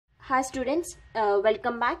Hi students,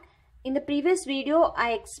 welcome back. In the previous video,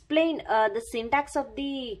 I explained the syntax of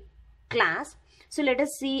the class. So let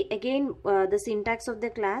us see again the syntax of the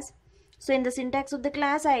class. So in the syntax of the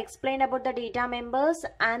class, I explained about the data members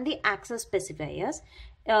and the access specifiers.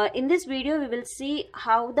 In this video, we will see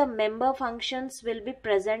how the member functions will be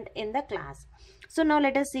present in the class. So now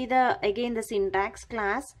let us see again the syntax: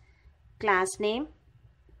 class, class name,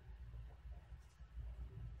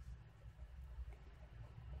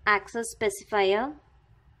 access specifier,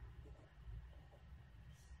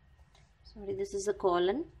 sorry, this is a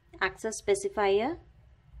colon, access specifier,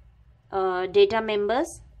 data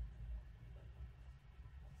members,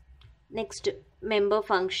 next member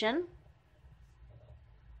function.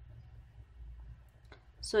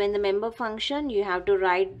 So in the member function, you have to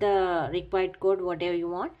write the required code, whatever you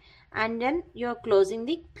want, and then you are closing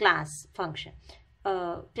the class function,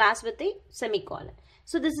 class with a semicolon.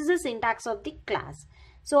 So this is the syntax of the class.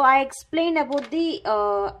 So I explained about the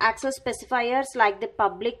access specifiers like the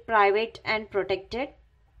public, private and protected.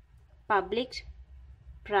 Public,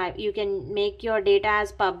 private, you can make your data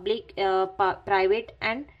as public, private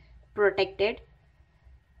and protected.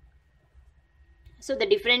 So the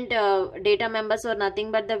different data members are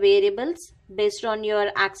nothing but the variables. Based on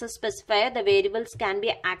your access specifier, the variables can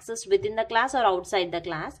be accessed within the class or outside the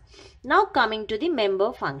class. Now coming to the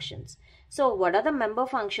member functions. So what are the member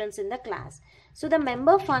functions in the class? So the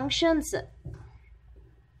member functions,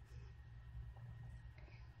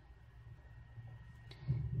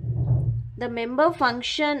 the member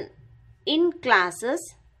function in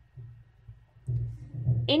classes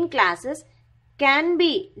can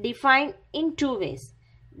be defined in two ways.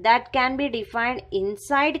 That can be defined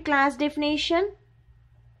inside class definition,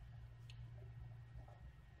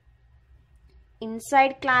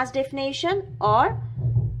 or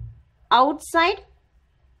outside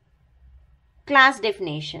class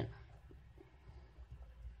definition.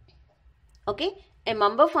 Okay, a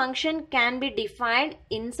member function can be defined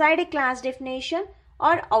inside a class definition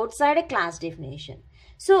or outside a class definition.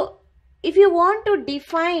 So if you want to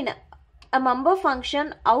define a member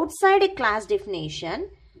function outside a class definition,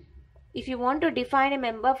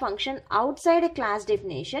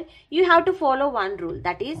 you have to follow one rule.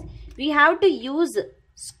 That is, we have to use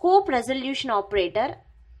scope resolution operator.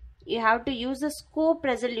 You have to use the scope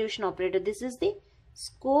resolution operator. This is the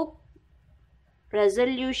scope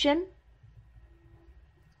resolution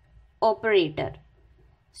operator.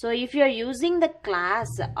 So if you are using the class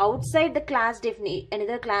outside the class definition,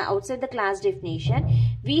 outside the class definition,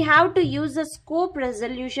 we have to use the scope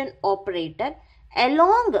resolution operator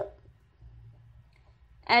along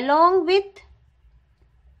with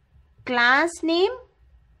class name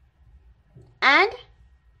and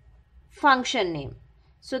function name.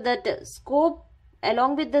 So that scope,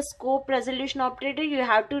 along with the scope resolution operator, you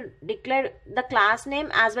have to declare the class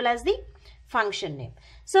name as well as the function name.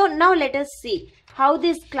 So now let us see how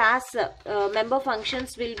these class member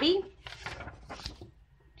functions will be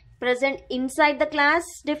present inside the class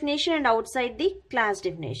definition and outside the class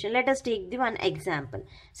definition. Let us take the one example.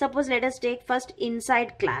 Suppose let us take first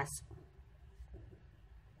inside class.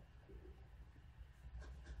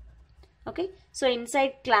 Okay, so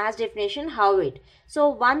inside class definition, how it? So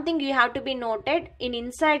one thing you have to be noted, in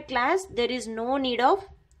inside class there is no need of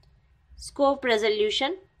scope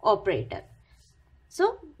resolution operator.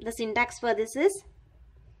 So the syntax for this is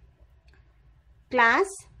class,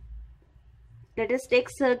 let us take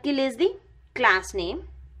circle is the class name,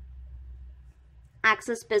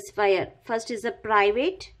 access specifier, first is a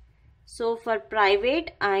private. So for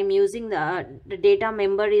private, I am using the data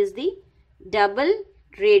member is the double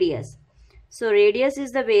radius. So radius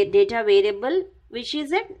is the data variable which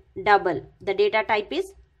is a double. The data type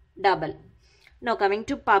is double. Now coming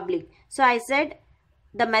to public. So I said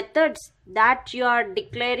the methods that you are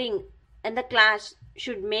declaring in the class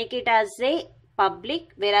should make it as a public,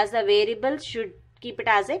 whereas the variables should keep it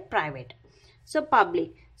as a private. So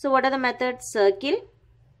public. So what are the methods? Circle.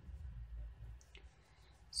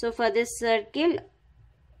 So for this circle,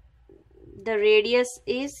 the radius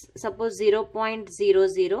is suppose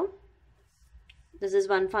 0.00. This is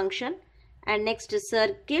one function. And next is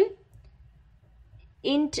circle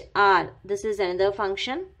int r. This is another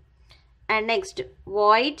function. And next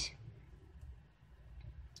void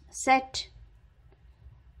set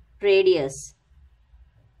radius.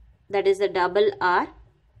 That is the double r.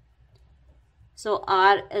 So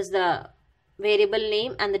r is the variable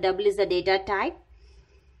name and the double is the data type.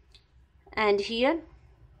 And here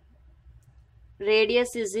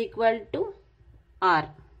radius is equal to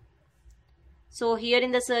r. So here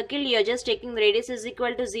in the circle, you are just taking the radius is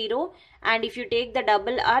equal to 0, and if you take the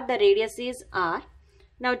double r, the radius is r.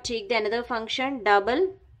 Now take the another function,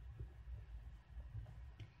 double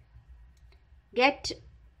get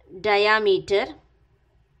diameter.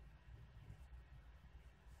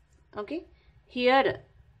 Okay, here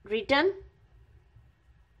return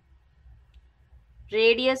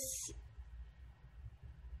radius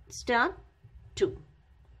star 2.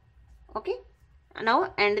 Okay,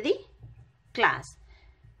 now end the class.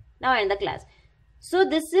 Now end the class. So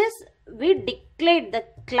this is, we declared the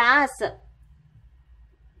class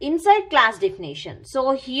inside class definition.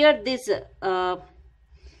 So here this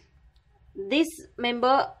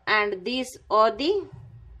member and this are the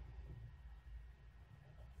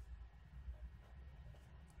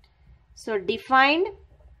defined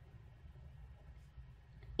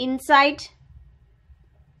inside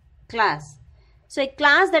class. So a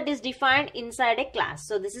class that is defined inside a class.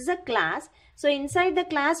 So this is a class. So inside the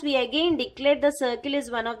class we again declared the circle is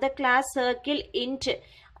one of the class, circle int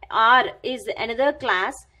r is another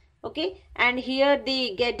class. Okay, and here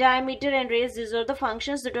the get diameter and radius, these are the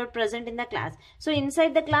functions that are present in the class. So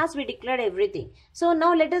inside the class we declared everything. So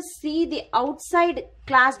now let us see the outside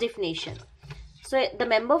class definition. So the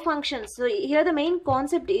member functions. So here the main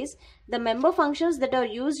concept is the member functions that are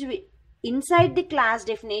used inside the class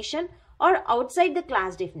definition or outside the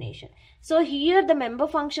class definition. So here the member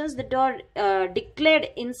functions that are declared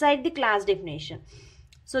inside the class definition.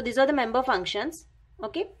 So these are the member functions.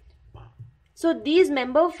 Okay. So these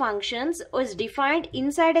member functions is defined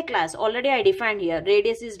inside a class. Already I defined here.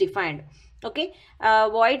 Radius is defined. Okay.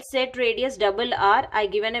 Void set radius double r. I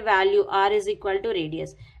given a value r is equal to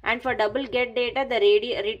radius. And for double get data, the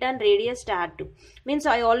return radius star 2. Means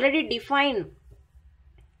I already defined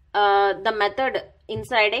the method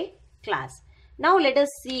inside a class. Now let us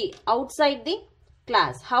see outside the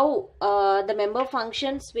class how the member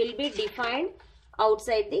functions will be defined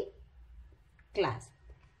outside the class.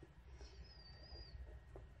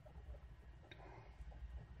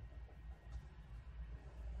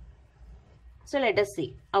 So let us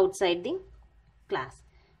see outside the class.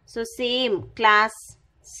 So same class,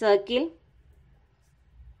 circle,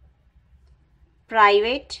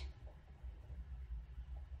 private,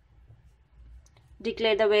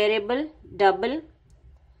 declare the variable double,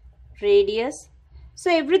 radius.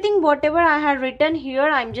 So everything whatever I have written here,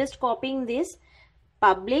 I am just copying this.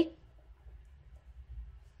 Public,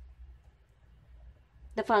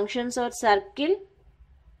 the functions are circle,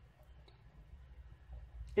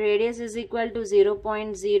 radius is equal to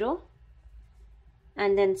 0.0,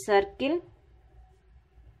 and then circle,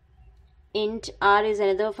 int r is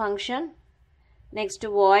another function. Next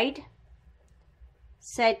void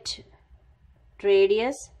set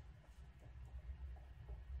radius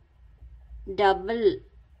double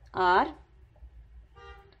r,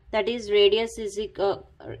 that is radius is equal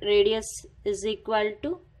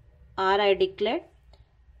to r I declared.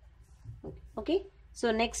 Okay,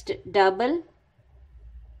 so next double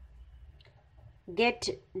get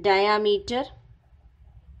diameter.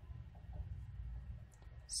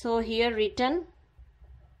 So here written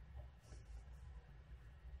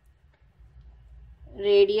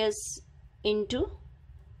radius into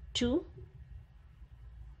 2.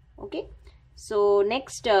 Okay, so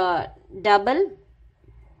next double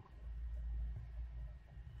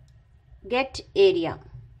get area.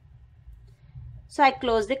 So I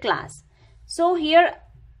close the class. So here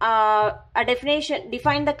a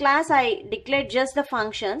define the class, I declared just the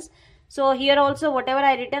functions. So here also whatever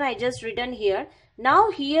I written, I just written here.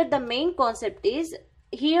 Now here the main concept is,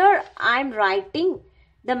 here I am writing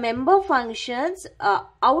the member functions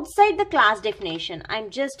outside the class definition. I'm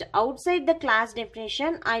just outside the class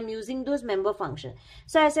definition, I'm using those member functions.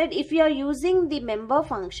 So I said if you are using the member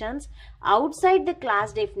functions outside the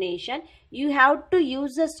class definition, you have to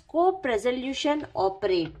use the scope resolution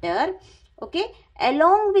operator, okay,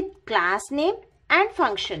 along with class name and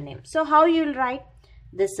function name. So how you will write?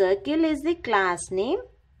 The circle is the class name,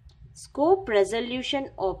 scope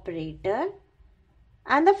resolution operator,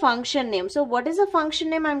 and the function name. So what is the function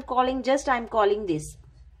name I'm calling? Just I'm calling this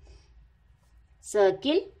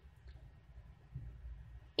circle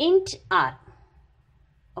int r.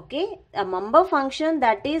 Okay, a member function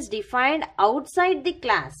that is defined outside the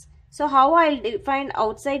class. So how I'll define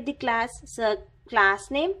outside the class? So class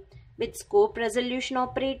name with scope resolution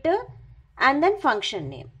operator and then function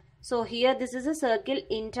name. So here this is a circle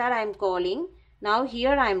int r I'm calling. Now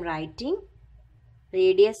here I'm writing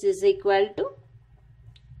radius is equal to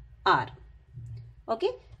r.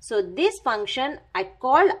 Okay, so this function I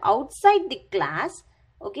called outside the class,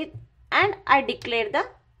 okay, and I declared the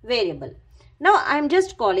variable. Now I'm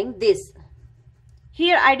just calling this.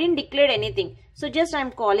 Here I didn't declare anything, so just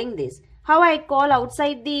I'm calling this. How I call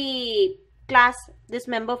outside the class, this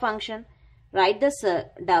member function. Write the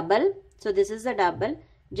double. So this is the double.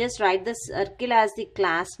 Just write the circle as the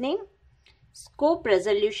class name. Scope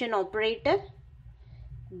resolution operator.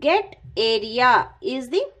 Get area is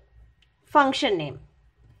the function name.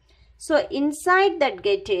 So inside that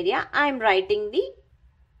get area, I am writing the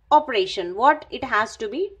operation, what it has to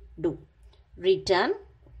be do. Return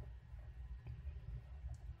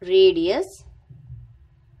radius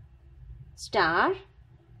star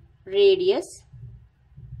radius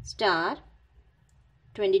star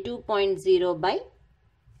 22.0 by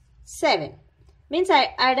 7. Means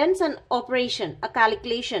I done some operation, a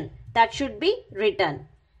calculation that should be written.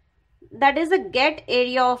 That is the get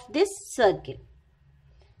area of this circle.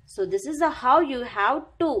 So this is how you have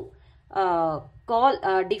to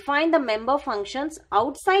define the member functions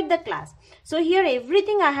outside the class. So here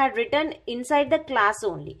everything I had written inside the class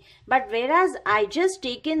only. But whereas I just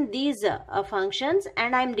taken these functions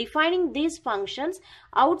and I am defining these functions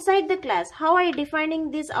outside the class. How I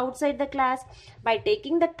defining this outside the class? By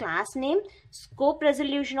taking the class name, scope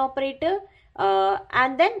resolution operator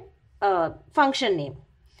and then function name.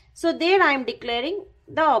 So there I am declaring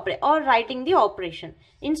the writing the operation.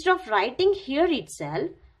 Instead of writing here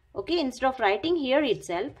itself, okay, instead of writing here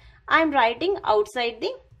itself, I am writing outside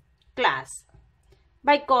the class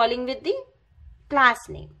by calling with the class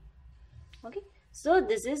name. Okay, so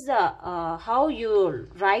this is how you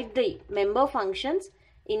write the member functions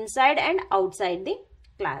inside and outside the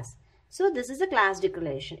class. So this is a class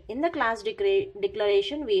declaration. In the class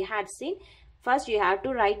declaration, we had seen first you have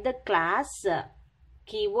to write the class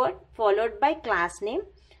keyword followed by class name,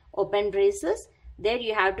 open braces. There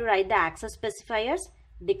you have to write the access specifiers,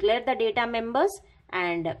 declare the data members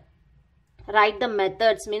and write the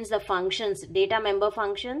methods, means the functions, data member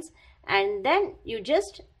functions, and then you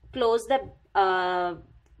just close the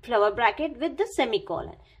flower bracket with the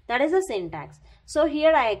semicolon. That is the syntax. So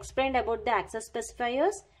here I explained about the access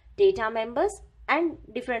specifiers, data members and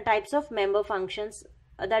different types of member functions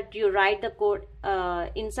that you write the code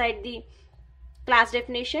inside the class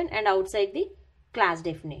definition and outside the class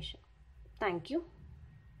definition. Thank you.